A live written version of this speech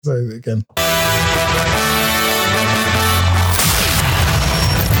Sorry, again.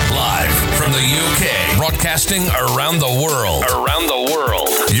 Live from the UK, broadcasting around the world.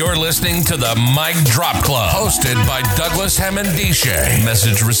 You're listening to the Mic Drop Club, hosted by Douglas Hammond-Dishay.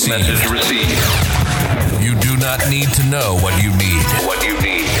 Message received. You do not need to know what you need.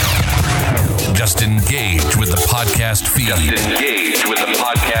 Just engage with the podcast feed.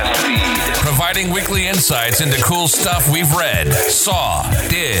 Providing weekly insights into cool stuff we've read, saw,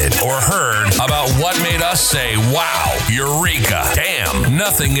 did, or heard about what made us say, wow, eureka, damn,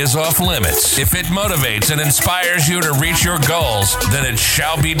 nothing is off limits. If it motivates and inspires you to reach your goals, then it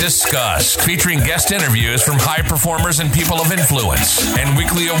shall be discussed. Featuring guest interviews from high performers and people of influence, and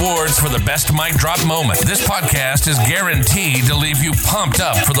weekly awards for the best mic drop moment. This podcast is guaranteed to leave you pumped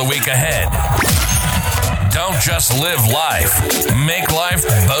up for the week ahead. Don't just live life. Make life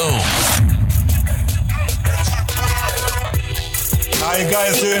boom. How you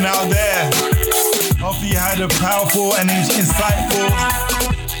guys doing out there? Hope you had a powerful and insightful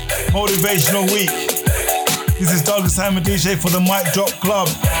motivational week. This is Douglas Hammond-Dishay for the Mic Drop Club.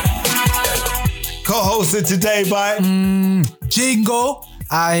 Co-hosted today by Jingo.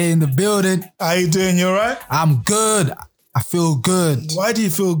 I in the building. How you doing? You alright? I'm good. I feel good. Why do you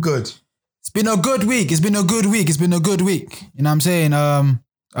feel good? It's been a good week. You know what I'm saying?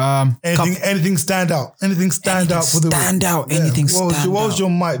 Anything stand out? Anything stand out for the week? Anything stand out. What was your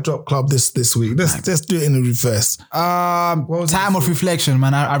Mic Drop Club this week? Let's do it in the reverse. Time of reflection,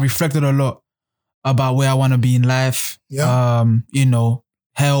 man. I reflected a lot about where I want to be in life. Yeah.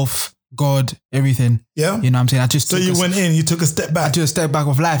 Health, God, everything. Yeah. You know what I'm saying? You took a step back. I took a step back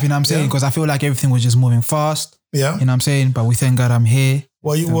of life, you know what I'm saying? Because I feel like everything was just moving fast. Yeah. You know what I'm saying? But we thank God I'm here.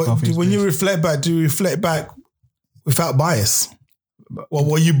 When you reflect back, do you reflect back without bias? Or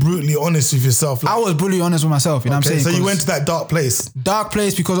were you brutally honest with yourself? I was brutally honest with myself, you know what I'm saying? So you went to that dark place. Dark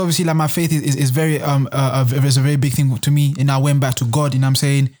place because obviously like my faith is very, it's a very big thing to me. And I went back to God, you know what I'm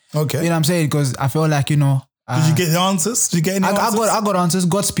saying? Okay. You know what I'm saying? Because I feel like, did you get the answers? Did you get any answers? I got answers.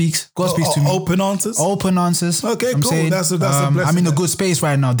 God speaks to me. Open answers? Open answers. Okay, I'm cool. saying, That's a blessing. I'm in a good space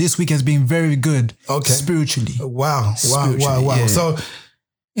right now. This week has been very good. Okay. Spiritually. Wow. Yeah. So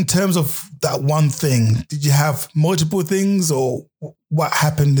in terms of that one thing, did you have multiple things or what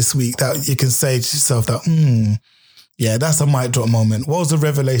happened this week that you can say to yourself that, yeah, that's a mic drop moment? What was the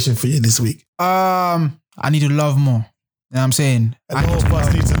revelation for you this week? I need to love more. You know what I'm saying? A lot of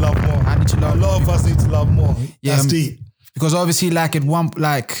us need to love more. A lot of us need to love more. Yeah, that's deep. Because obviously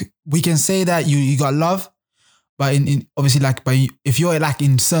we can say that you got love, but in obviously but if you're like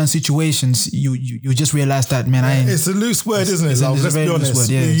in certain situations, you just realize that, man, it's a loose word, isn't it? Let's be honest. Word,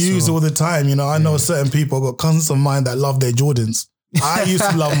 yeah, we use all the time. I know certain people got cousins of mine that love their Jordans. I used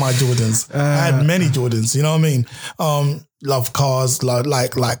to love my Jordans. I had many Jordans, you know what I mean? Love cars,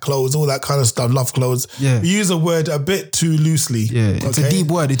 like clothes, all that kind of stuff. Love clothes. Yeah. We use a word a bit too loosely. Yeah, it's a deep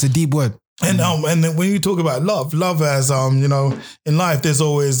word. And then when you talk about love as in life, there's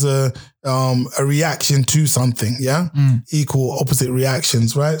always a reaction to something, yeah? Equal opposite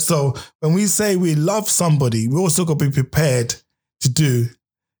reactions, right? So when we say we love somebody, we also got to be prepared to do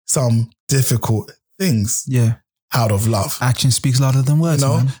some difficult things. Yeah. Out of love. Action speaks louder than words,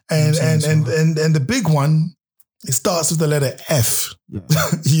 man. And the big one, it starts with the letter F. Yeah.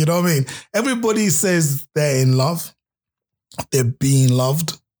 You know what I mean? Everybody says they're in love. They're being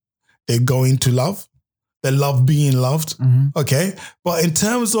loved. They're going to love. They love being loved. Mm-hmm. Okay. But in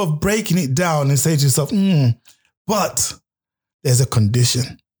terms of breaking it down and say to yourself, but there's a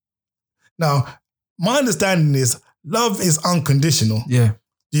condition. Now, my understanding is love is unconditional. Yeah.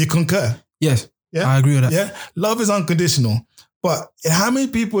 Do you concur? Yes. Yeah. I agree with that. Yeah. Love is unconditional. But how many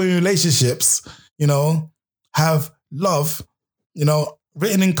people in relationships, have love,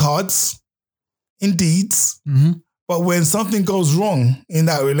 written in cards, in deeds, but when something goes wrong in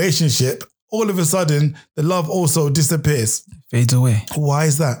that relationship, all of a sudden the love also disappears. Fades away. Why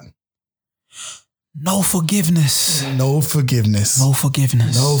is that? No forgiveness. No forgiveness. No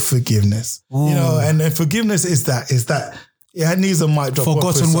forgiveness. No forgiveness. Ooh. And forgiveness is that it needs a mic drop.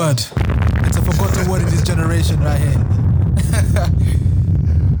 Forgotten word. It's a forgotten word in this generation right here.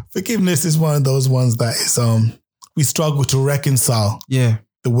 Forgiveness is one of those ones that is we struggle to reconcile. Yeah.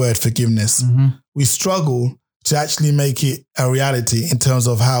 The word forgiveness. Mm-hmm. We struggle to actually make it a reality in terms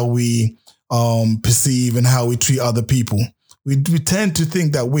of how we perceive and how we treat other people. We tend to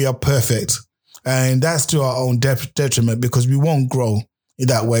think that we are perfect, and that's to our own detriment because we won't grow in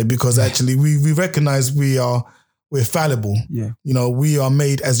that way because actually we recognize we're fallible. Yeah. We are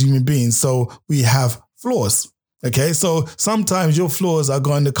made as human beings, so we have flaws. Okay, so sometimes your flaws are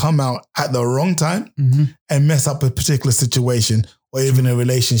going to come out at the wrong time and mess up a particular situation, or even a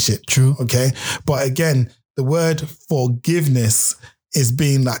relationship. True. Okay. But again, the word forgiveness is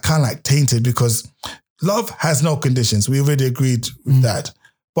being like kind of like tainted because love has no conditions. We already agreed with that.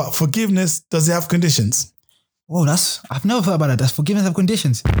 But forgiveness, does it have conditions? Oh, I've never thought about that. Does forgiveness have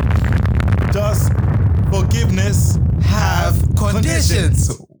conditions? Does forgiveness have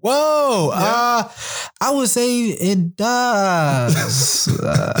conditions? Whoa. I would say it does.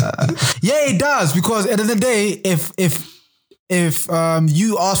 Yeah, it does. Because at the end of the day, if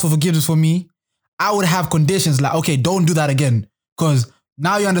you ask for forgiveness for me, I would have conditions like, okay, don't do that again. Because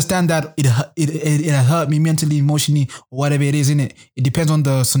now you understand that it hurt me mentally, emotionally, or whatever it is, innit? It depends on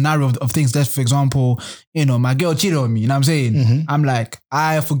the scenario of things. That, for example, my girl cheated on me. You know what I'm saying? Mm-hmm. I'm like,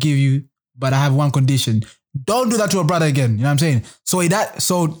 I forgive you, but I have one condition. Don't do that to a brother again. You know what I'm saying? So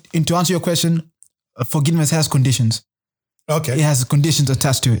to answer your question, forgiveness has conditions. Okay. It has conditions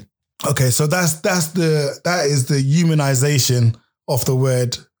attached to it. Okay, so that is the humanization of the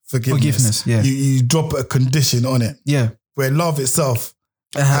word forgiveness. Yeah. You drop a condition on it. Yeah. Where love itself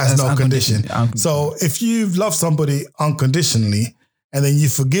has no condition. So if you've loved somebody unconditionally and then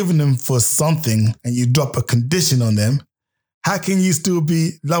you've forgiven them for something and you drop a condition on them, how can you still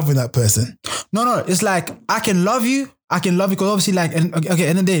be loving that person? No. It's like, I can love you because obviously like, okay,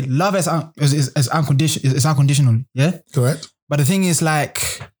 end of the day, love is unconditional. It's unconditional. Yeah. Correct. But the thing is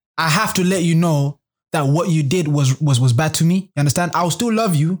like, I have to let you know that what you did was bad to me. You understand? I'll still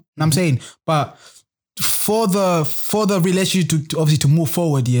love you. You know what I'm saying? But for the relationship to obviously to move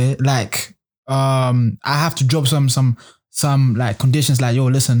forward, yeah, like I have to drop some like conditions like, yo,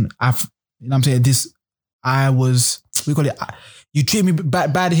 listen, you know what I'm saying, you treat me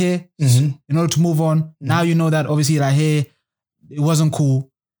bad here in order to move on. Mm-hmm. Now you know that obviously like, hey, it wasn't cool.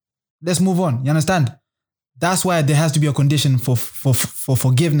 Let's move on. You understand? That's why there has to be a condition for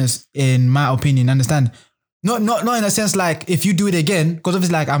forgiveness, in my opinion. Understand? Not in a sense like if you do it again, because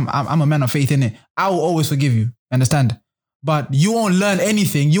obviously like I'm a man of faith in it. I will always forgive you. Understand? But you won't learn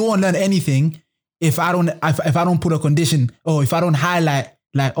anything. You won't learn anything if I don't put a condition or if I don't highlight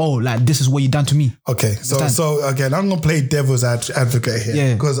like, oh, like this is what you done to me. Okay, so again, I'm gonna play devil's advocate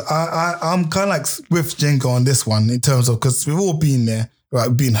here because I'm kind of like with Jenga on this one in terms of, because we've all been there, right?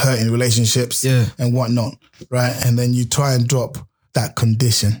 Being hurt in relationships and whatnot, right? And then you try and drop that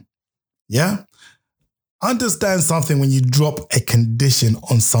condition, yeah. Understand something when you drop a condition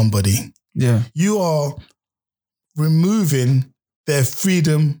on somebody. Yeah, you are removing their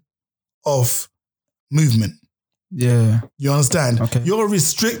freedom of movement. Yeah. You understand? Okay. You're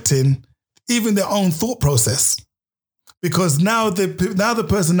restricting even their own thought process because now the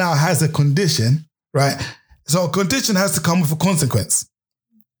person now has a condition, right? So a condition has to come with a consequence.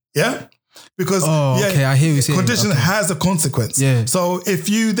 Yeah? Because okay, I hear you saying. Condition has a consequence. Yeah. So if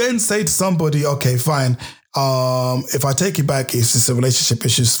you then say to somebody, okay, fine, if I take you back, it's just a relationship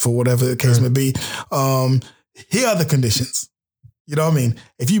issues for whatever the case may be, here are the conditions. You know what I mean?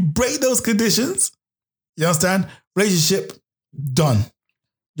 If you break those conditions, you understand? Relationship done.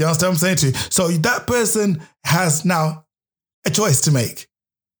 You understand what I'm saying to you? So that person has now a choice to make.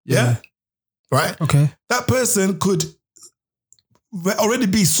 Yeah? Right? Okay. That person could already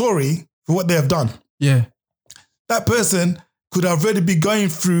be sorry for what they have done. Yeah. That person could already be going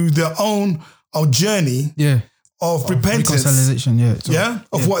through their own journey of repentance. Reconciliation,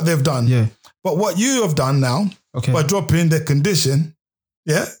 of what they've done. Yeah. But what you have done now, by dropping the condition,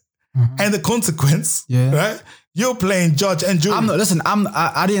 and the consequence, right? You're playing judge and jury.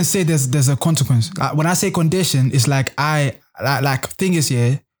 I didn't say there's a consequence. When I say condition, it's like thing is,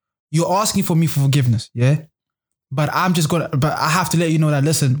 you're asking for me for forgiveness, but but I have to let you know that,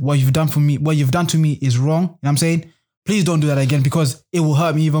 listen, what you've done to me is wrong. You know what I'm saying? Please don't do that again because it will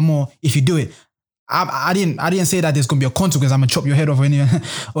hurt me even more if you do it. I didn't say that there's gonna be a consequence. I'm gonna chop your head off or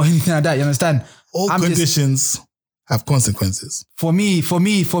anything like that. You understand? All conditions have consequences. For me,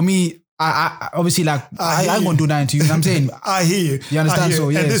 I obviously like I ain't gonna do that to you. You know what I'm saying? I hear you. You understand? So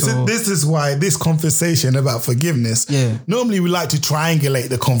and this is why this conversation about forgiveness. Normally we like to triangulate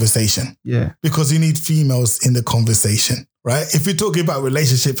the conversation. Yeah. Because you need females in the conversation. Right? If you're talking about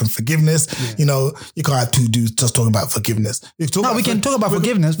relationship and forgiveness, you know, you can't have two dudes just talking about forgiveness. We can talk about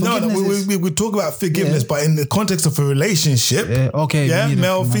forgiveness. We talk about forgiveness, but in the context of a relationship,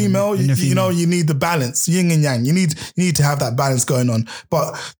 male, female, you know, you need the balance, yin and yang. You need to have that balance going on.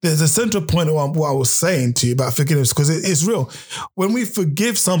 But there's a central point of what I was saying to you about forgiveness, because it's real. When we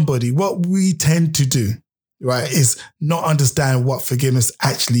forgive somebody, what we tend to do, right, is not understand what forgiveness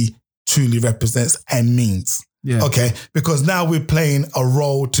actually truly represents and means. Yeah. Okay. Because now we're playing a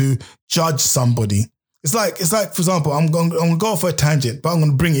role to judge somebody. It's like, for example, I'm going to go for a tangent, but I'm going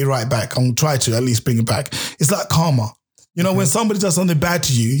to bring it right back. I'm going to try to at least bring it back. It's like karma. You know, when somebody does something bad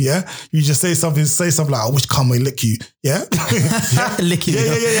to you, yeah, you just say something like, I wish karma would lick you. Yeah. Lick you.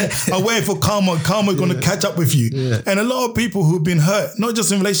 Yeah. I'm waiting for karma. Karma's going to catch up with you. Yeah. And a lot of people who've been hurt, not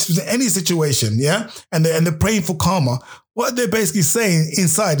just in relationships, in any situation, yeah, and they're praying for karma. What they're basically saying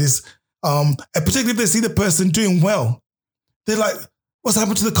inside is, and particularly if they see the person doing well, they're like, what's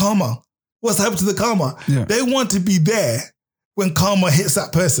happened to the karma? What's happened to the karma? Yeah. They want to be there when karma hits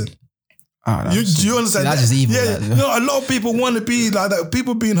that person. Do you understand? That's just evil. Yeah, you know, a lot of people want to be like that.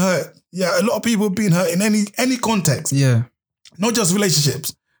 People being hurt. Yeah, a lot of people being hurt in any context. Yeah. Not just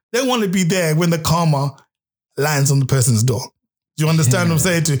relationships. They want to be there when the karma lands on the person's door. Do you understand what I'm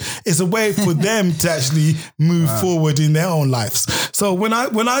saying to you? It's a way for them to actually move forward in their own lives. So when I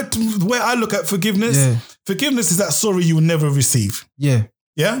look at forgiveness, forgiveness is that sorry you will never receive. Yeah.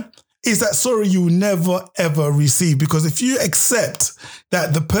 Yeah? Is that sorry you will never, ever receive. Because if you accept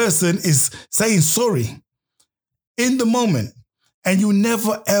that the person is saying sorry in the moment and you're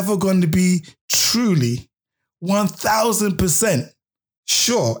never, ever going to be truly 1000%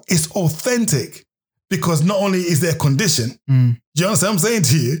 sure it's authentic, because not only is there a condition, do you understand what I'm saying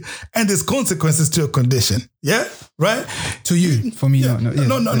to you? And there's consequences to a condition. Yeah? Right? To you, for me, yeah.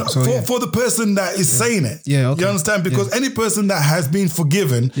 No. So, for the person that is saying it. Yeah, okay. You understand? Because any person that has been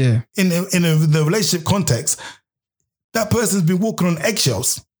forgiven in the relationship context, that person's been walking on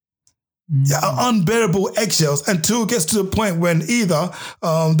eggshells. Yeah, unbearable eggshells until it gets to the point when either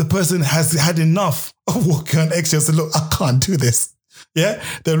the person has had enough of walking on eggshells and look, I can't do this. Yeah,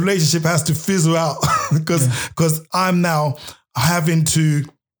 the relationship has to fizzle out because I'm now having to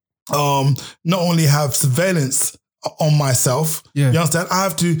not only have surveillance on myself. Yeah. You understand? I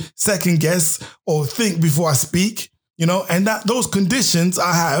have to second guess or think before I speak. You know, and that those conditions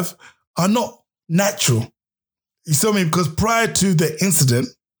I have are not natural. You see what I mean? Because prior to the incident,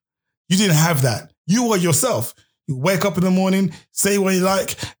 you didn't have that. You were yourself. You wake up in the morning, say what you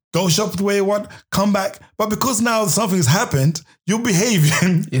like, go shop the way you want, come back. But because now something's happened, you're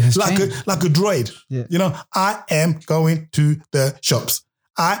behaving like a droid. Yeah. You know, I am going to the shops.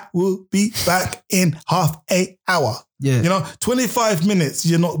 I will be back in half an hour. Yeah. You know, 25 minutes,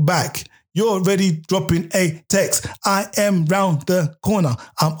 you're not back. You're already dropping a text. I am round the corner.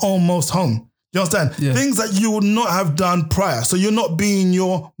 I'm almost home. You understand? Yeah. Things that you would not have done prior. So you're not being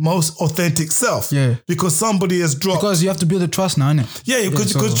your most authentic self. Yeah. Because somebody has dropped. Because you have to build the trust now, innit? Yeah,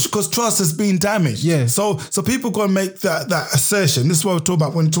 because trust has been damaged. Yeah. So people got to make that assertion. This is what we're talking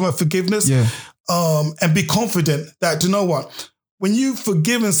about when we're talking about forgiveness. Yeah. And be confident that, you know what? When you've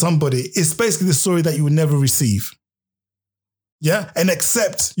forgiven somebody, it's basically the story that you will never receive. Yeah. And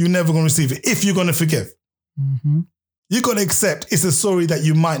accept you're never going to receive it if you're going to forgive. Mm-hmm. You're going to accept it's a sorry that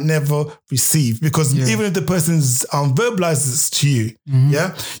you might never receive, because even if the person verbalizes to you,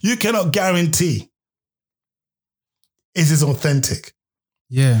 you cannot guarantee it is authentic.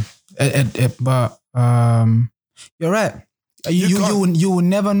 Yeah. But you're right. You will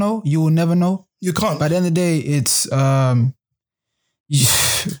never know. You will never know. You can't. By the end of the day, it's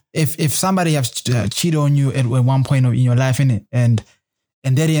if somebody has cheated on you at one point in your life, innit, and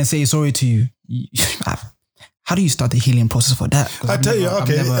they didn't say sorry to you, how do you start the healing process for that? I tell you,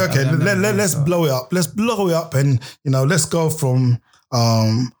 let's blow it up. Let's blow it up, and let's go from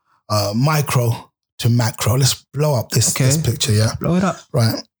micro to macro. Let's blow up this picture. Yeah, blow it up.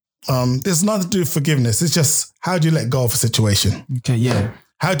 Right. There's nothing to do with forgiveness. It's just, how do you let go of a situation? Okay. Yeah.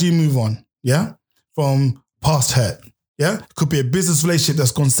 How do you move on? Yeah. From past hurt. Yeah. It could be a business relationship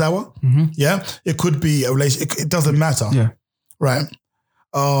that's gone sour. Mm-hmm. Yeah. It could be a relationship. It doesn't matter. Yeah. Right.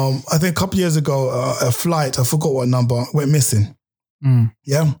 I think a couple of years ago, a flight, I forgot what number, went missing. Mm.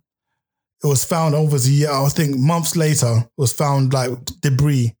 Yeah. It was found over the year. I think months later, it was found, like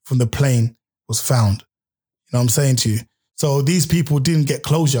debris from the plane was found. You know what I'm saying to you? So these people didn't get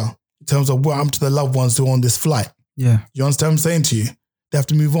closure in terms of what happened to the loved ones who were on this flight. Yeah. You understand what I'm saying to you? They have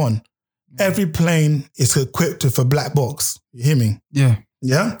to move on. Every plane is equipped with a black box. You hear me? Yeah.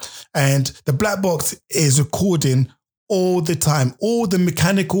 Yeah. And the black box is recording all the time. All the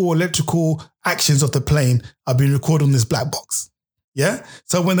mechanical, electrical actions of the plane are being recorded on this black box. Yeah.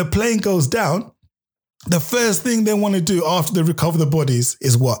 So when the plane goes down, the first thing they want to do after they recover the bodies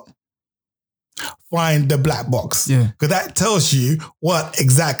is what? Find the black box. Yeah. Because that tells you what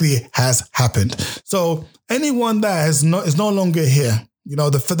exactly has happened. So anyone that is no longer here,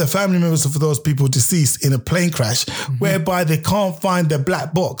 the family members of those people deceased in a plane crash, whereby they can't find the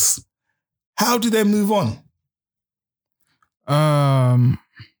black box, how do they move on?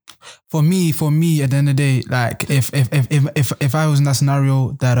 For me, at the end of the day, like if I was in that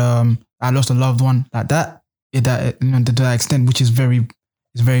scenario that I lost a loved one like that, to that extent, which is very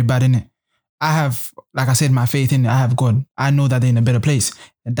bad, innit? I have, like I said, my faith in it. I have God. I know that they're in a better place,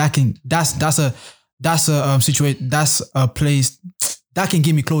 and that's a situation. That's a place that can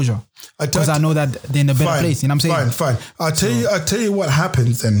give me closure because I know that they're in a better place. You know what I'm saying? Fine. I'll tell you what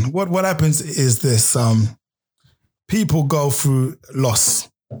happens. And what happens is this: people go through loss.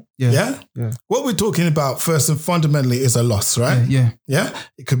 Yeah. What we're talking about first and fundamentally is a loss, right? Yeah.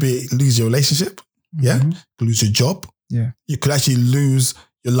 It could be lose your relationship. Yeah. You could lose your job. Yeah. You could actually lose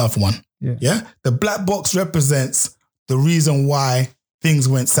your loved one. Yeah. The black box represents the reason why things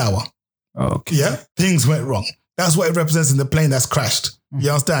went sour. Okay. Yeah. Things went wrong. That's what it represents in the plane that's crashed. You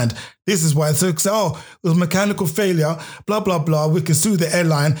understand? This is why. So, it was mechanical failure, blah, blah, blah. We can sue the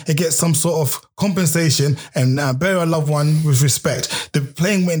airline and get some sort of compensation and bury our loved one with respect. The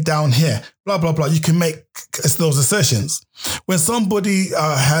plane went down here, blah, blah, blah. You can make those assertions. When somebody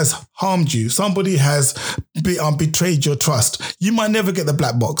has harmed you, somebody has betrayed your trust, you might never get the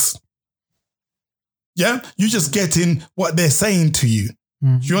black box. Yeah? You're just getting what they're saying to you.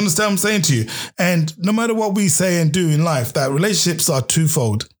 Do you understand what I'm saying to you? And no matter what we say and do in life, that relationships are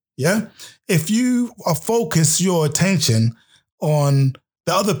twofold. Yeah. If you focus your attention on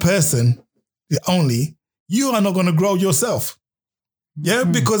the other person only, you are not going to grow yourself. Yeah.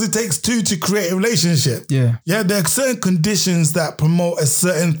 Because it takes two to create a relationship. Yeah. Yeah. There are certain conditions that promote a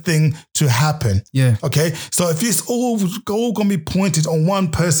certain thing to happen. Yeah. Okay. So if it's all going to be pointed on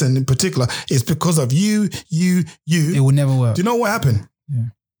one person in particular, it's because of you. It will never work. Do you know what happened? Yeah.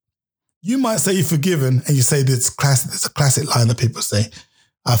 You might say you're forgiven and you say there's a classic line that people say,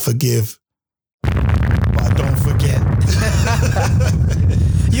 I forgive, but I don't forget.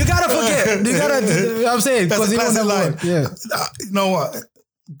 You gotta forget. You know what I'm saying? That's a classic line. Yeah. You know what?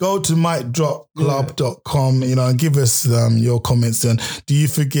 Go to micdropclub.com, and give us your comments on, do you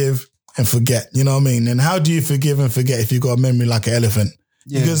forgive and forget? You know what I mean? And how do you forgive and forget if you've got a memory like an elephant?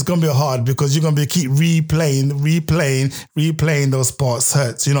 Yeah. Because it's going to be hard because you're going to keep replaying those parts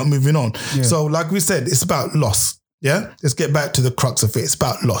hurts. You're not moving on. Yeah. So like we said, it's about loss. Yeah. Let's get back to the crux of it. It's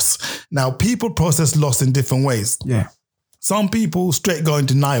about loss. Now, people process loss in different ways. Yeah. Some people straight go in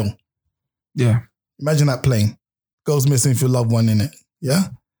denial. Yeah. Imagine that plane goes missing with your loved one in it. Yeah.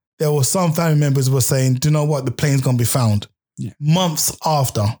 There were some family members who were saying, do you know what? The plane's going to be found. Yeah. Months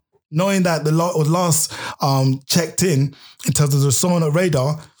after. Knowing that the last checked in terms of the sonar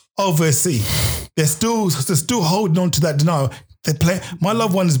radar over a sea. They're still holding on to that denial. My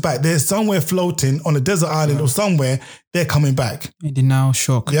loved one is back. They're somewhere floating on a desert island or somewhere. They're coming back. And they now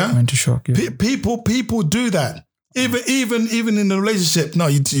shock. Yeah. Went to shock. Yeah. People do that. Even in a relationship. No,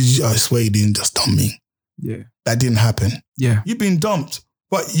 I swear you didn't just dump me. Yeah. That didn't happen. Yeah. You've been dumped,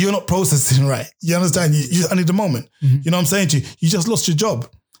 but you're not processing right. You understand? I need the moment. Mm-hmm. You know what I'm saying to you? You just lost your job.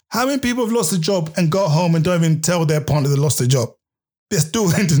 How many people have lost a job and got home and don't even tell their partner they lost their job? They're still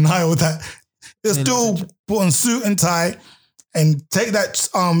in denial that they're still put on suit and tie and take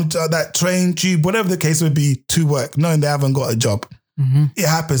that train, tube, whatever the case would be, to work, knowing they haven't got a job. Mm-hmm. It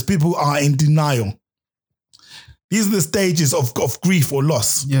happens. People are in denial. These are the stages of grief or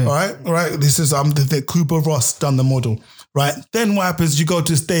loss. Yeah. All right. This is the Kubler-Ross done the model. Right. Then what happens? You go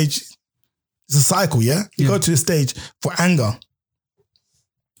to a stage. It's a cycle. Yeah. You go to a stage for anger.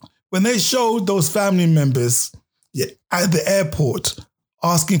 When they showed those family members at the airport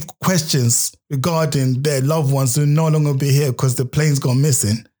asking questions regarding their loved ones who no longer be here because the plane's gone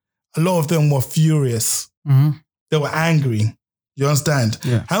missing, a lot of them were furious. Mm-hmm. They were angry. You understand?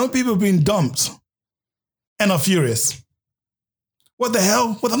 Yeah. How many people have been dumped and are furious? What the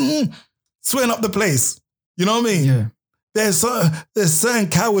hell? Swearing up the place. You know what I mean? Yeah. There's certain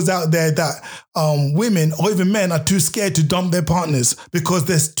cowards out there that women or even men are too scared to dump their partners because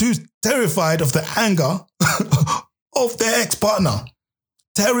they're too terrified of the anger of their ex-partner.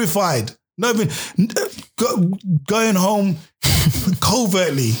 Terrified. Not even going home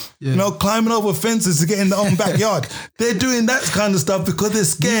covertly, climbing over fences to get in their own backyard. They're doing that kind of stuff because they're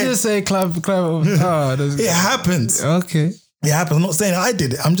scared. You just say climb over. It happens. Okay. It happens. I'm not saying I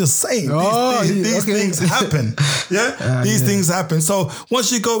did it. I'm just saying these things happen. Yeah? These things happen. So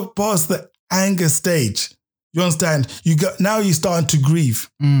once you go past the anger stage, you understand? Now you're starting to grieve.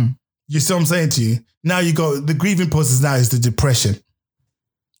 Mm. You see what I'm saying to you? Now the grieving process now is the depression.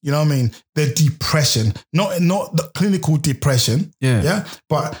 You know what I mean? The depression. Not the clinical depression. Yeah.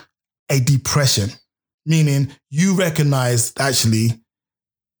 But a depression. Meaning you recognize actually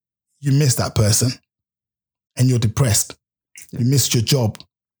you missed that person and you're depressed. You missed your job.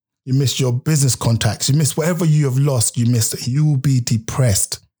 You missed your business contacts. You missed whatever you have lost. You missed it. You will be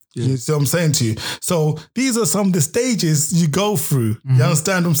depressed. Yeah. You see what I'm saying to you? So these are some of the stages you go through. Mm-hmm. You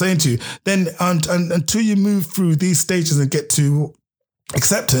understand what I'm saying to you? Then until you move through these stages and get to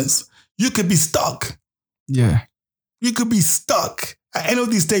acceptance, You could be stuck. Yeah. You could be stuck at any of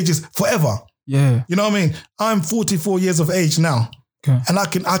these stages forever. Yeah. You know what I mean? I'm 44 years of age now. Okay. And I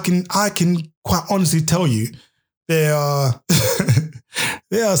can quite honestly tell you there are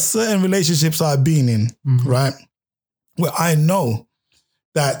certain relationships I've been in, right? Where I know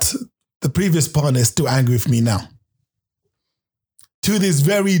that the previous partner is still angry with me now. To this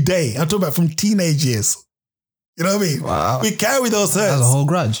very day. I'm talking about from teenage years. You know what I mean? Wow. We carry those hurts. That's a whole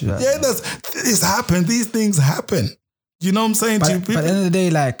grudge. Yeah, this happened. These things happen. You know what I'm saying? But at the end of the day,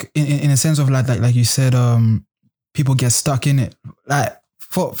 like in a sense of like you said, people get stuck in it. Like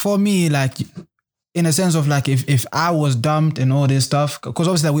for me, like in a sense of like if I was dumped and all this stuff, because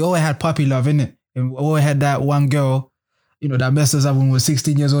obviously like, we always had puppy love, innit? And we always had that one girl, you know, that messed us up when we were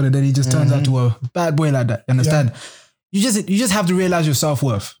 16 years old, and then he just turns out to a bad boy like that. You understand? Yeah. You just have to realize your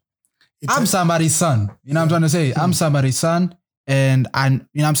self-worth. I'm somebody's son. You know what I'm trying to say? I'm somebody's son, and you know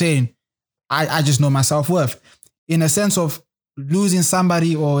what I'm saying? I just know my self-worth. In a sense of losing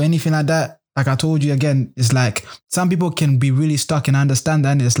somebody or anything like that, like I told you again, it's like some people can be really stuck, and I understand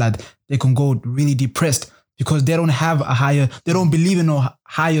that. And it's like they can go really depressed because they don't have they don't believe in a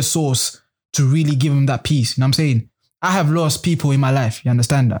higher source to really give them that peace. You know what I'm saying? I have lost people in my life. You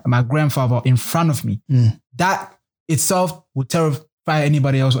understand that? My grandfather in front of me. That itself would terrify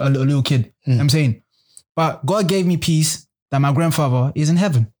anybody else, a little kid. You know what I'm saying? But God gave me peace that my grandfather is in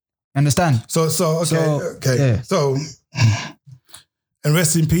heaven. Understand? So, Yeah. So, and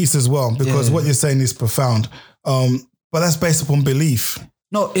rest in peace as well, because what you're saying is profound. But that's based upon belief.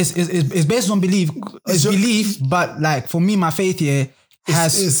 No, it's based on belief. It's belief, but like for me, my faith here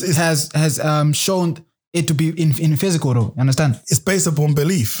has shown it to be in physical though. You understand? It's based upon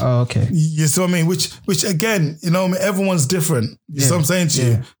belief. Oh, okay. You see what I mean? Which again, you know, everyone's different. You see what I'm saying to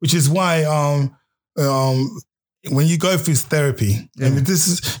you? Which is why when you go through therapy, I mean,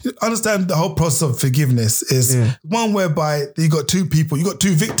 understand the whole process of forgiveness is one whereby you got two people, you got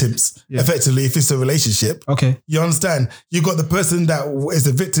two victims, effectively, if it's a relationship. Okay. You understand? You got the person that is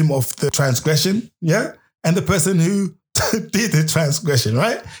the victim of the transgression, and the person who did the transgression,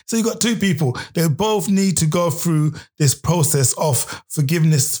 right? So you got two people. They both need to go through this process of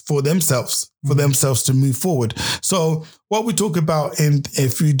forgiveness for themselves to move forward. So what we talk about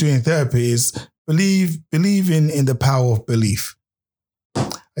if you're doing therapy is believing in the power of belief.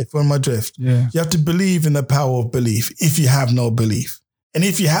 I follow my drift. Yeah. You have to believe in the power of belief if you have no belief. And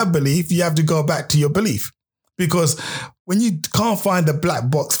if you have belief, you have to go back to your belief. Because when you can't find the black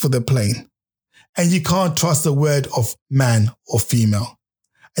box for the plane, and you can't trust the word of man or female,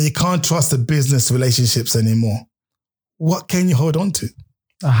 and you can't trust the business relationships anymore, what can you hold on to?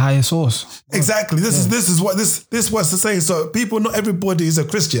 A higher source. Exactly. This is what the saying. So people, not everybody is a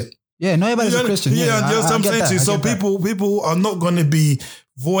Christian. Yeah, not everybody's a Christian. Yeah, that's what I'm saying to you. So people are not going to be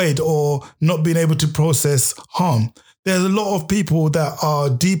void or not being able to process harm. There's a lot of people that are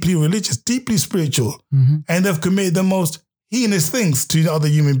deeply religious, deeply spiritual, and they've committed the most heinous things to other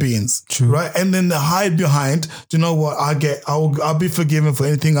human beings. True. Right? And then they hide behind, do you know what, I'll be forgiven for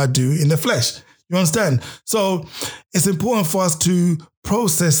anything I do in the flesh. You understand? So it's important for us to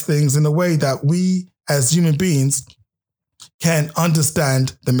process things in a way that we as human beings can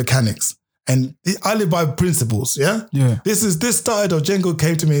understand the mechanics. And I live by principles, yeah? Yeah. This started, or Django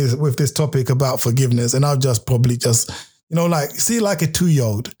came to me with this topic about forgiveness, and I'll probably like a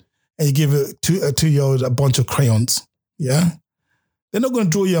 2-year-old, and you give a 2-year-old a bunch of crayons, yeah? They're not going to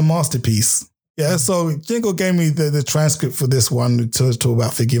draw you a masterpiece, yeah? So Django gave me the transcript for this one to talk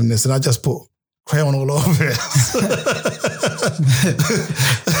about forgiveness, and I just put crayon all over it.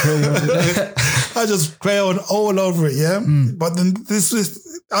 I just crayon all over it, yeah? But then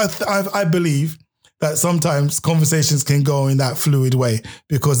I believe that sometimes conversations can go in that fluid way,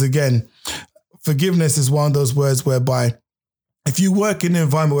 because again, forgiveness is one of those words whereby if you work in an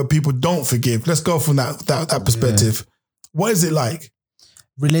environment where people don't forgive, let's go from that perspective. Yeah. What is it like?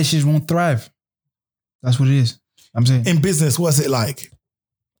 Relationships won't thrive. That's what it is. I'm saying. In business, what's it like?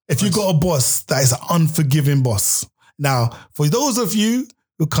 If you got a boss that is an unforgiving boss. Now, for those of you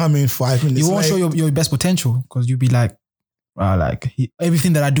who come in 5 minutes you won't show your best potential, because you'll be like,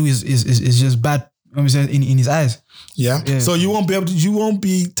 everything that I do is just bad in his eyes. Yeah. So you won't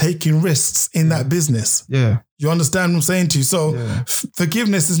be taking risks in that business. Yeah. You understand what I'm saying to you? So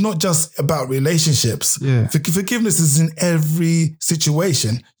forgiveness is not just about relationships. Yeah. Forgiveness is in every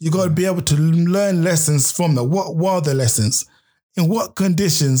situation. You got to be able to learn lessons from that. What were the lessons? In what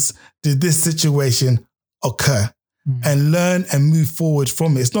conditions did this situation occur? And learn and move forward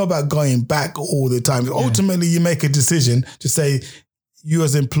from it. It's not about going back all the time. Ultimately, you make a decision to say, you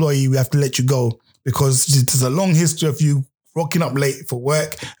as an employee, we have to let you go, because there's a long history of you rocking up late for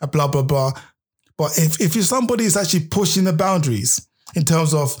work and blah, blah, blah. But if you're somebody who's actually pushing the boundaries in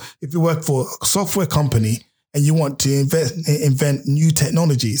terms of if you work for a software company and you want to invent new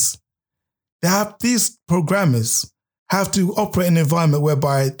technologies, these programmers have to operate in an environment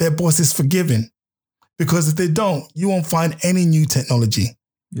whereby their boss is forgiving. Because if they don't, you won't find any new technology.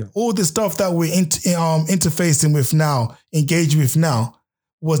 Yeah. All the stuff that we're interfacing with now, engaging with now,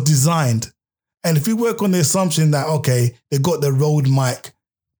 was designed. And if we work on the assumption that, okay, they got the Rode mic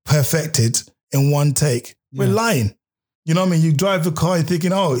perfected in one take, we're lying. You know what I mean? You drive the car and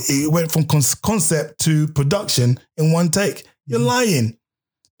thinking, oh, it went from concept to production in one take. You're lying.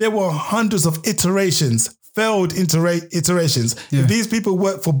 There were hundreds of iterations, failed iterations. Yeah. These people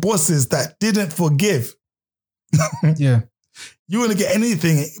work for bosses that didn't forgive. Yeah. You wouldn't get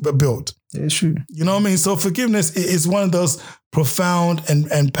anything built. Yeah, it's true. You know what I mean? So forgiveness is one of those profound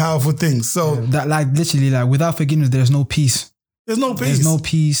and powerful things. So that, like, literally, like, without forgiveness, there's no peace. There's no peace. There's no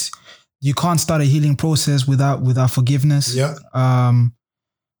peace. You can't start a healing process without forgiveness. Yeah.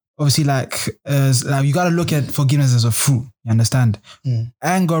 Obviously, like you got to look at forgiveness as a fruit. You understand?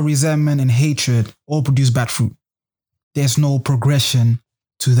 Anger, resentment, and hatred all produce bad fruit. There's no progression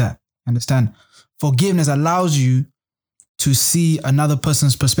to that. Understand? Forgiveness allows you to see another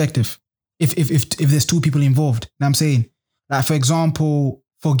person's perspective. If there's two people involved, you know what I'm saying? Like, for example,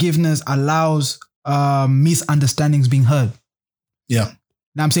 forgiveness allows misunderstandings being heard. Yeah. You know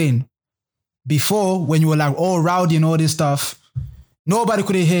what I'm saying? Before, when you were like all rowdy and all this stuff, nobody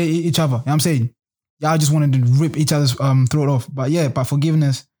could hear each other. You know what I'm saying? Y'all just wanted to rip each other's throat off. But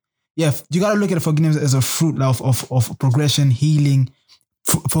forgiveness, you got to look at forgiveness as a fruit of progression, healing.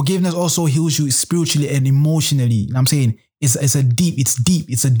 Forgiveness also heals you spiritually and emotionally. You know what I'm saying? It's deep.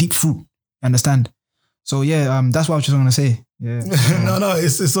 It's a deep fruit. You understand? So that's what I was just going to say. Yeah. No,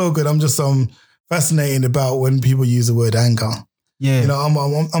 it's all good. I'm just fascinated about when people use the word anger. Yeah. You know,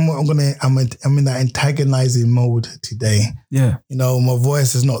 I'm in that antagonizing mode today. Yeah. You know, my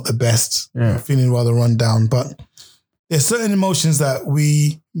voice is not the best. Yeah. I'm feeling rather run down, but there's certain emotions that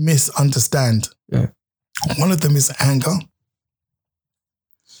we misunderstand. Yeah. One of them is anger.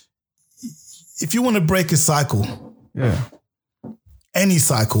 If you want to break a cycle, any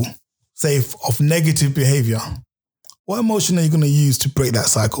cycle, say of negative behavior, what emotion are you going to use to break that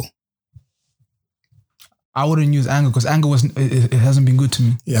cycle? I wouldn't use anger because anger it hasn't been good to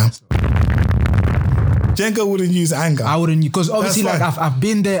me. Yeah. Jenga wouldn't use anger. I wouldn't, because obviously, like, I've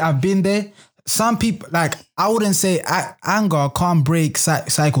been there. Some people, like, I wouldn't say anger can't break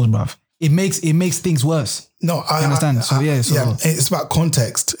cycles, bruv. It makes things worse. No, I understand. It's about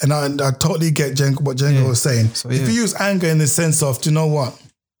context, and I totally get what Jenga was saying. So, if you use anger in the sense of, do you know what?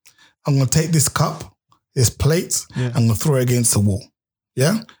 I'm going to take this cup, this plate, I'm going to throw it against the wall.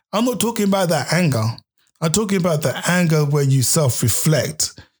 Yeah? I'm not talking about that anger. I'm talking about the anger where you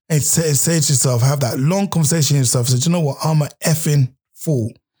self-reflect and say to yourself, have that long conversation with yourself. Say, do you know what? I'm an effing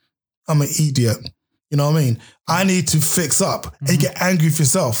fool. I'm an idiot. You know what I mean? I need to fix up. And you get angry with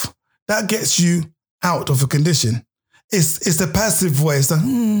yourself. That gets you out of a condition. It's the passive voice. Like,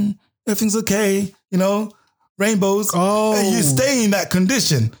 everything's okay. You know, rainbows. Oh. And you stay in that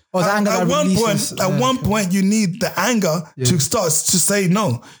condition. At one point, you need the anger to start to say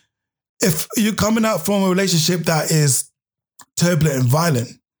no. If you're coming out from a relationship that is turbulent and violent,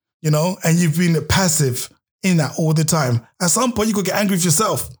 you know, and you've been passive in that all the time, at some point you could get angry with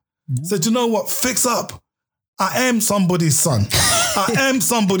yourself. So, do you know what? Fix up. I am somebody's son. I am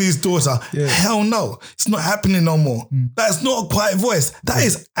somebody's daughter. Yeah. Hell no. It's not happening no more. That's not a quiet voice. That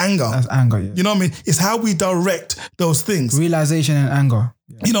is anger. That's anger, yeah. You know what I mean? It's how we direct those things. Realization and anger.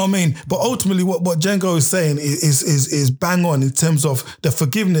 Yeah. You know what I mean? But ultimately what Django is saying is bang on in terms of the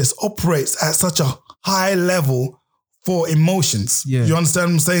forgiveness operates at such a high level for emotions. Yeah. You understand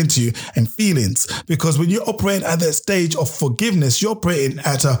what I'm saying to you? And feelings. Because when you're operating at that stage of forgiveness, you're operating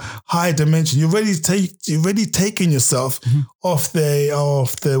at a high dimension. You're already taking yourself off the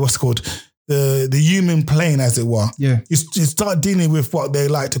what's it called? The human plane, as it were. Yeah. You start dealing with what they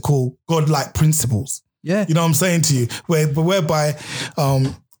like to call godlike principles. Yeah. You know what I'm saying to you? Whereby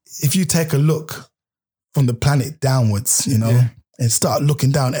if you take a look from the planet downwards, you know, and start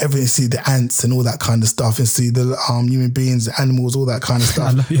looking down, everything, see the ants and all that kind of stuff, and see the human beings, animals, all that kind of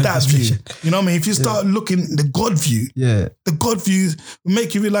stuff. That view. You know what I mean? If you start looking the God view, the God view will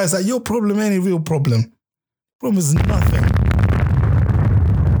make you realize that your problem ain't a real problem. Problem is nothing.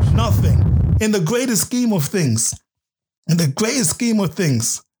 Nothing. In the greater scheme of things,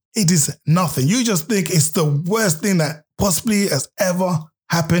 it is nothing. You just think it's the worst thing that possibly has ever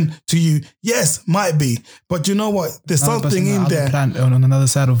happened to you. Yes, might be. But you know what? There's something in there. On another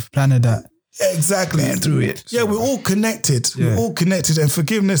side of the planet that Exactly. Going through it. Yeah, we're all connected. Yeah. We're all connected. And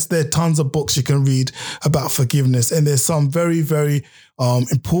forgiveness, there are tons of books you can read about forgiveness. And there's some very, very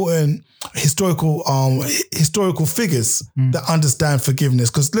important historical figures that understand forgiveness.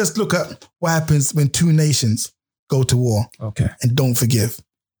 Because let's look at what happens when two nations go to war and don't forgive.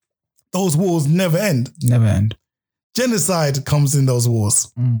 Those wars never end. Never end. Genocide comes in those wars.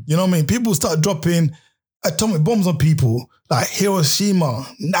 You know what I mean? People start dropping atomic bombs on people like Hiroshima,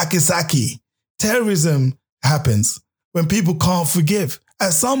 Nagasaki. Terrorism happens when people can't forgive.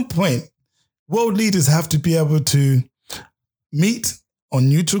 At some point, world leaders have to be able to meet on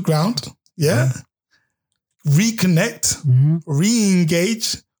neutral ground, reconnect,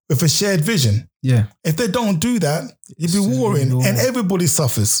 re-engage with a shared vision. Yeah. If they don't do that, you'll be warring and everybody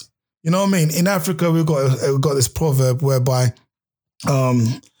suffers. You know what I mean? In Africa, we've got this proverb whereby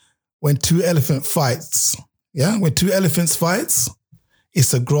when two elephants fight,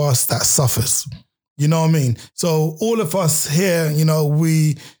 it's the grass that suffers. You know what I mean? So all of us here, you know,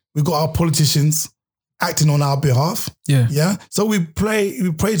 we got our politicians acting on our behalf. Yeah. Yeah. So we pray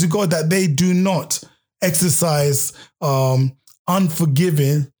to God that they do not exercise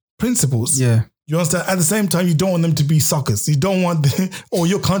unforgiving principles. Yeah. You understand? At the same time, you don't want them to be suckers. You don't want or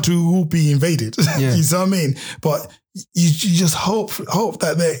your country will be invaded. Yeah. You see what I mean? But you just hope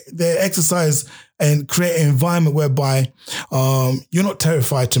that they exercise and create an environment whereby you're not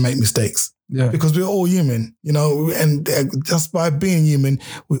terrified to make mistakes. Yeah. Because we're all human, you know, and just by being human,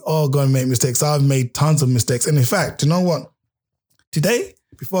 we are going to make mistakes. I've made tons of mistakes. And in fact, you know what? Today,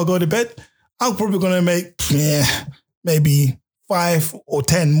 before I go to bed, I'm probably going to make maybe 5 or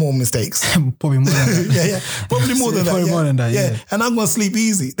 10 more mistakes. Probably more than that. Probably more than that. Probably more than that, yeah. And I'm going to sleep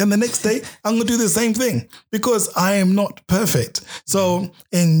easy. Then the next day, I'm going to do the same thing because I am not perfect. So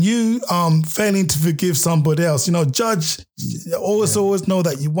in you failing to forgive somebody else, you know, always know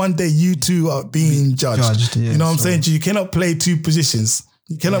that one day you too are being judged. You know what I'm saying? You cannot play two positions.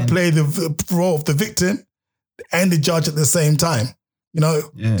 You cannot play the role of the victim and the judge at the same time. You know,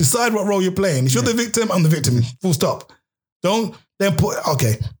 decide what role you're playing. If you're the victim, I'm the victim. Full stop. Don't then put,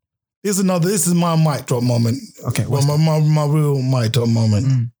 this is my mic drop moment. Okay. Well, my real mic drop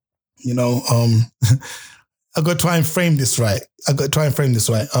moment. You know, I got to try and frame this right.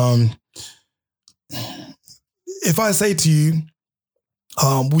 If I say to you,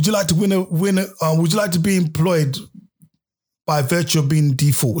 would you like to would you like to be employed by virtue of being the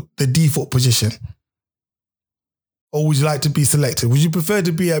default position? Or would you like to be selected? Would you prefer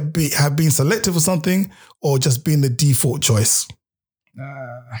to have been selected for something or just being the default choice?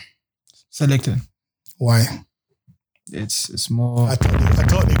 Selected. Why? It's more. I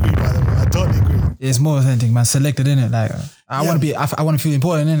totally agree. By the way, I totally agree. It's more authentic, man. Selected, innit? Like I want to be. I want to feel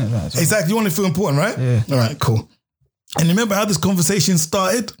important, innit? Right? So. Exactly. You want to feel important, right? Yeah. All right. Cool. And remember how this conversation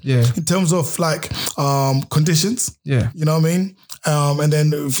started? Yeah. In terms of like conditions. Yeah. You know what I mean? And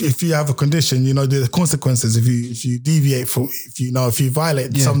then if you have a condition, you know, the consequences if you deviate from, if you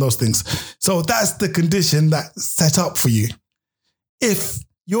violate some of those things. So that's the condition that's set up for you. If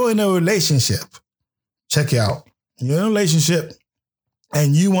you're in a relationship, check it out. You're in a relationship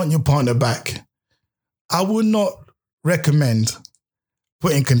and you want your partner back. I would not recommend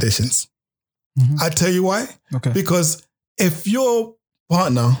putting conditions. I tell you why. Okay. Because if your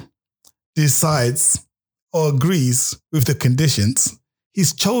partner decides or agrees with the conditions,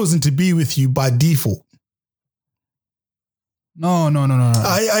 he's chosen to be with you by default. No.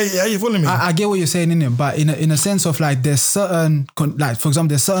 Are you following me? I get what you're saying in it, but in a sense of like, there's certain, like for example,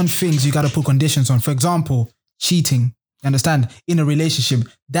 there's certain things you got to put conditions on. For example, cheating. You understand? In a relationship,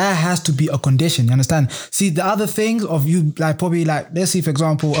 that has to be a condition. You understand? See, the other things of you, like probably like, let's see, for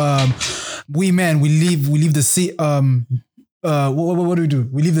example, we men, we leave the seat. What do we do?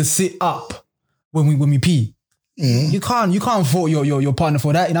 We leave the seat up when we pee. You can't fault your partner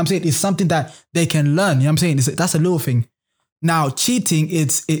for that. You know what I'm saying? It's something that they can learn. You know what I'm saying? That's a little thing. Now, cheating,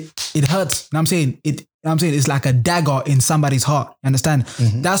 it hurts. You know what I'm saying? It's like a dagger in somebody's heart. You understand?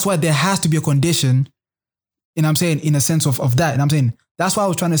 That's why there has to be a condition. You know what I'm saying? In a sense of that. You know what I'm saying? That's why I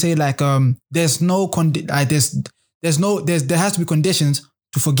was trying to say like, there's no there has to be conditions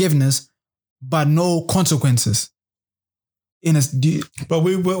to forgiveness, but no consequences. But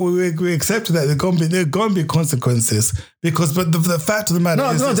we accept that there are going to be consequences because, but the fact of the matter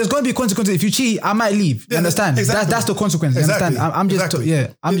is, there's going to be consequences. If you cheat, I might leave. You understand? Exactly. That's the consequence. You understand? I'm just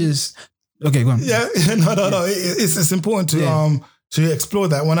okay. Go on. Yeah, no. It's important to explore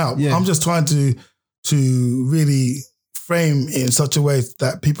that one out. Yeah. I'm just trying to really frame it in such a way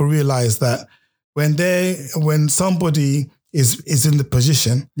that people realize that when somebody is in the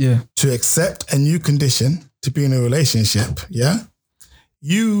position to accept a new condition to be in a relationship,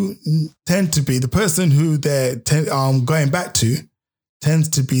 you tend to be the person who they're going back to tends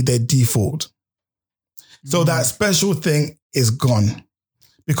to be their default. So that special thing is gone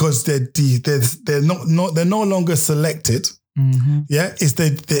because they're no longer selected. Yeah,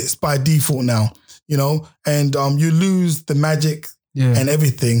 it's by default now, you know, and you lose the magic and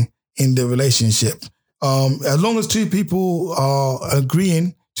everything in the relationship. As long as two people are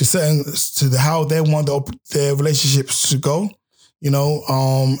agreeing to how they want their relationships to go, you know,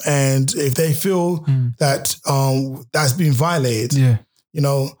 and if they feel that that's been violated, you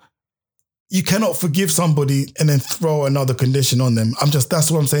know, you cannot forgive somebody and then throw another condition on them. That's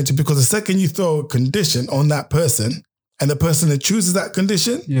what I'm saying to you, because the second you throw a condition on that person and the person that chooses that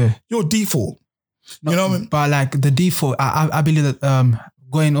condition, your default. You know what I mean? But like the default, I believe that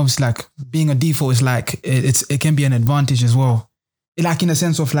going obviously like being a default is like, it can be an advantage as well. Like in a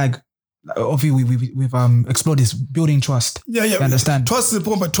sense of like, obviously we've explored this building trust. Yeah. You understand? Trust is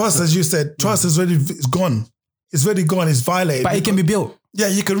important, but trust, as you said, trust is already gone. It's already gone. It's violated. But it can be built. Yeah,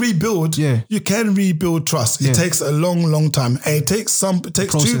 you can rebuild. Yeah. You can rebuild trust. It takes a long, long time. And it takes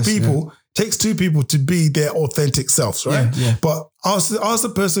two people. Takes two people to be their authentic selves, right? Yeah. But ask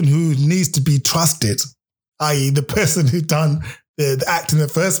the person who needs to be trusted, i.e. the person who done the act in the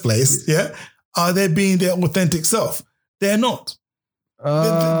first place, are they being their authentic self? They're not.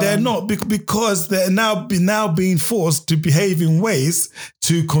 They're not, because they're now being forced to behave in ways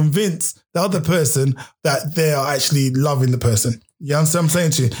to convince the other person that they are actually loving the person. You understand what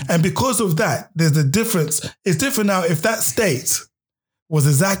I'm saying to you? And because of that, there's a difference. It's different now. If that state was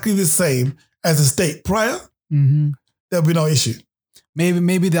exactly the same as the state prior, there'll be no issue.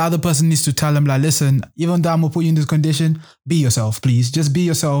 Maybe the other person needs to tell them like, listen, even though I'm gonna put you in this condition, be yourself, please. Just be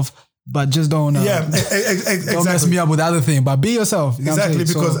yourself. But just don't exactly. Don't mess me up with the other thing. But be yourself. You exactly,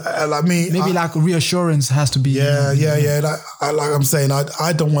 because like me, maybe like reassurance has to be. Yeah. Like I'm saying,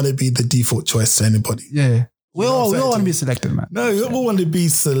 I don't want to be the default choice to anybody. Yeah, we all want to be selected, man. No, you all want to be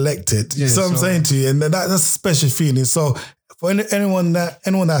selected. Yeah, so I'm saying to you, and that's a special feeling. So for anyone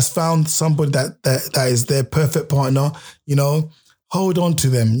that's found somebody that is their perfect partner, you know, hold on to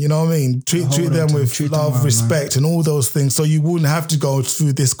them, you know what I mean? Treat them with love, respect, and all those things, so you wouldn't have to go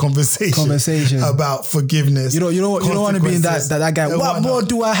through this conversation about forgiveness. You don't want to be in that guy. What more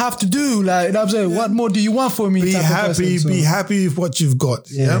do I have to do? Like, you know what I'm saying, what more do you want from me? Be happy with what you've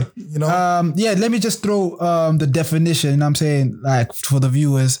got. Yeah. You know. Let me just throw the definition. You know what I'm saying, like for the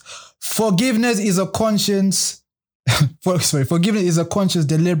viewers, forgiveness is a conscious. Forgiveness is a conscious,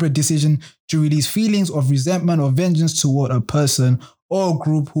 deliberate decision to release feelings of resentment or vengeance toward a person or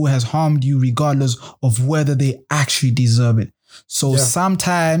group who has harmed you, regardless of whether they actually deserve it. So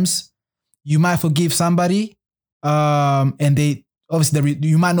sometimes you might forgive somebody, and they obviously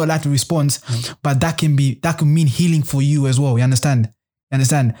you might not like the response, but that can mean healing for you as well. You understand?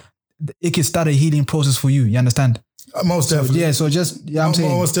 It can start a healing process for you. You understand? Most definitely. I'm saying.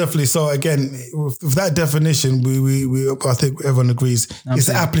 Most definitely. So again, with that definition, we I think everyone agrees, it's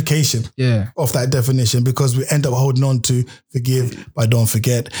the application of that definition, because we end up holding on to forgive, but don't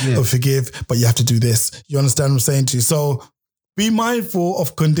forget, or forgive, but you have to do this. You understand what I'm saying to you? So be mindful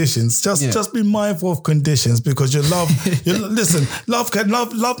of conditions. Just be mindful of conditions, because your love, listen, love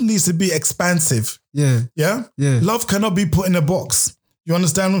needs to be expansive. Yeah. Love cannot be put in a box. You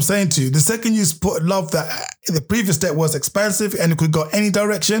understand what I'm saying to you? The second you put love, that the previous step was expansive and it could go any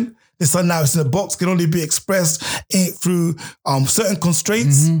direction, this one now it's in a box, can only be expressed through certain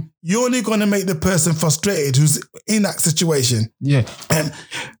constraints. You're only going to make the person frustrated who's in that situation. Yeah. And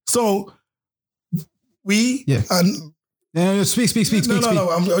so we... Speak.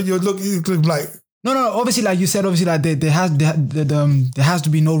 No. You're looking like... No. Obviously, like you said, like there has to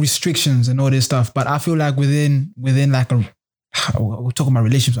be no restrictions and all this stuff. But I feel like within like we're talking about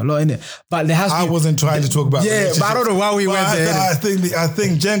relationships a lot, innit? But there has to be... I wasn't trying to talk about relationships. But I don't know why we went there. I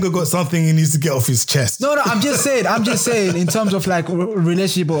think Django got something he needs to get off his chest. No, I'm just saying in terms of like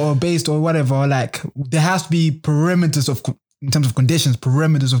relationship or based or whatever, like there has to be parameters in terms of conditions.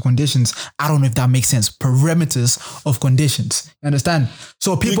 I don't know if that makes sense. Parameters of conditions. You understand?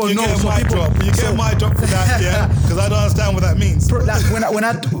 So people know. You get my drop for that, yeah? Because I don't understand what that means. Like what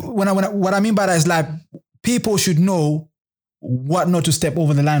I mean by that is like people should know what not to step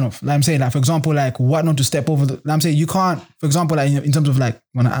over the line of. Like I'm saying, like for example, like what not to step over. I'm saying you can't, for example, like in terms of like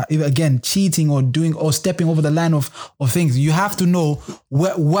again cheating or stepping over the line of things. You have to know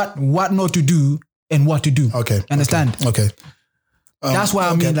what not to do and what to do. Okay, understand? Okay. That's why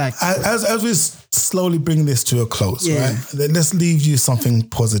I mean, like, as we slowly bring this to a close, Yeah. right? Then let's leave you something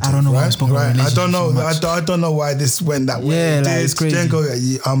positive. I don't know why I right? spoke about Right? I relationships don't know. so much. I don't know why this went that way. Yeah, It like, did. it's crazy.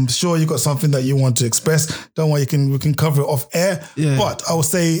 Django, I'm sure you got something that you want to express. Don't worry, we can cover it off air. Yeah. But I will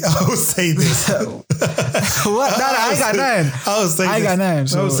say this. What? No, I ain't got nothing. I will say I ain't this. got nothing, I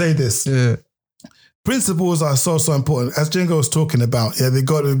so- will say this. Yeah. Principles are so important. As Django was talking about, they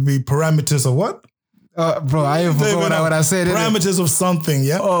got to be parameters of what? Bro, I even forgot what I said. innit? Parameters of something,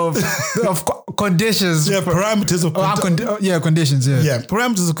 yeah? Of conditions. Yeah, parameters of Conditions. Yeah. Yeah,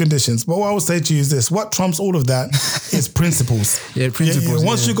 parameters of conditions. But what I would say to you is this: what trumps all of that is principles. Yeah, principles,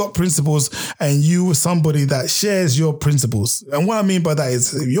 Once yeah. you got principles and you are somebody that shares your principles, and what I mean by that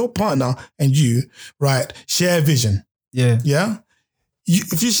is your partner and you, right, share a vision. Yeah. Yeah,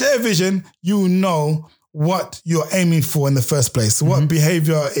 if you share a vision, you know what you're aiming for in the first place. What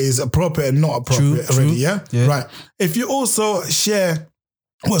behavior is appropriate and not appropriate True, already. true. Yeah, right. If you also share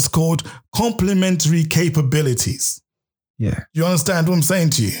what's called complementary capabilities. Yeah. You understand what I'm saying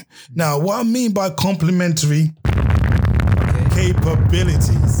to you? Now, what I mean by complementary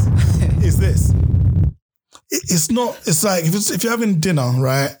capabilities is this. It's not, it's like if you're having dinner,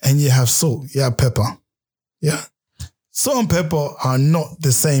 right, and you have salt, you have pepper. Yeah. Salt and pepper are not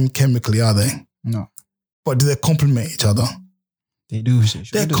the same chemically, are they? No. But do they complement each other? They do.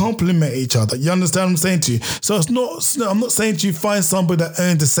 They complement each other. You understand what I'm saying to you? So I'm not saying to you find somebody that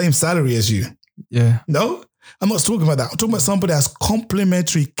earns the same salary as you. Yeah. No, I'm not talking about that. I'm talking about somebody that has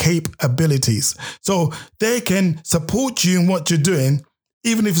complementary capabilities. So they can support you in what you're doing,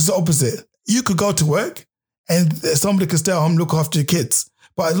 even if it's the opposite. You could go to work and somebody can stay at home, look after your kids.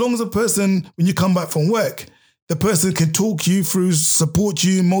 But as long as a person, when you come back from work, the person can talk you through, support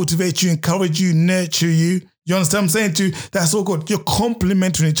you, motivate you, encourage you, nurture you. You understand what I'm saying to you? That's all good. You're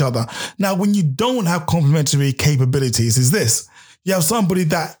complementing each other. Now, when you don't have complementary capabilities, is this. You have somebody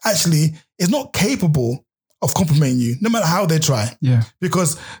that actually is not capable of complimenting you, no matter how they try. Yeah.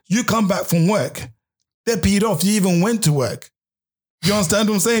 Because you come back from work, they're peed off you even went to work. You understand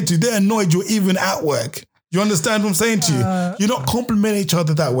what I'm saying to you? They're annoyed you're even at work. You understand what I'm saying to you? You're not complimenting each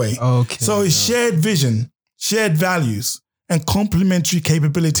other that way. Okay. So it's shared vision, shared values, and complementary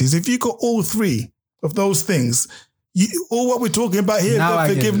capabilities. If you got all three of those things, all what we're talking about here, Now I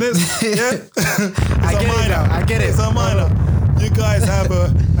get forgiveness, yeah, I get it now. I get it. It's a minor. You guys have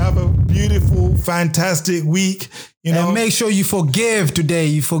a beautiful, fantastic week. You know, And make sure you forgive today.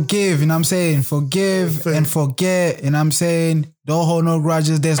 You forgive, you know what I'm saying? Forgive and forget, you know what I'm saying? Don't hold no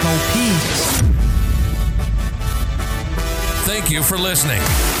grudges. There's no peace. Thank you for listening.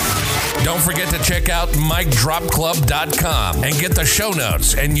 Don't forget to check out MicDropClub.com and get the show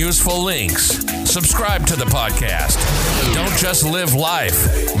notes and useful links. Subscribe to the podcast. Don't just live life,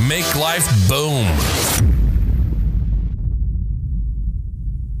 make life boom.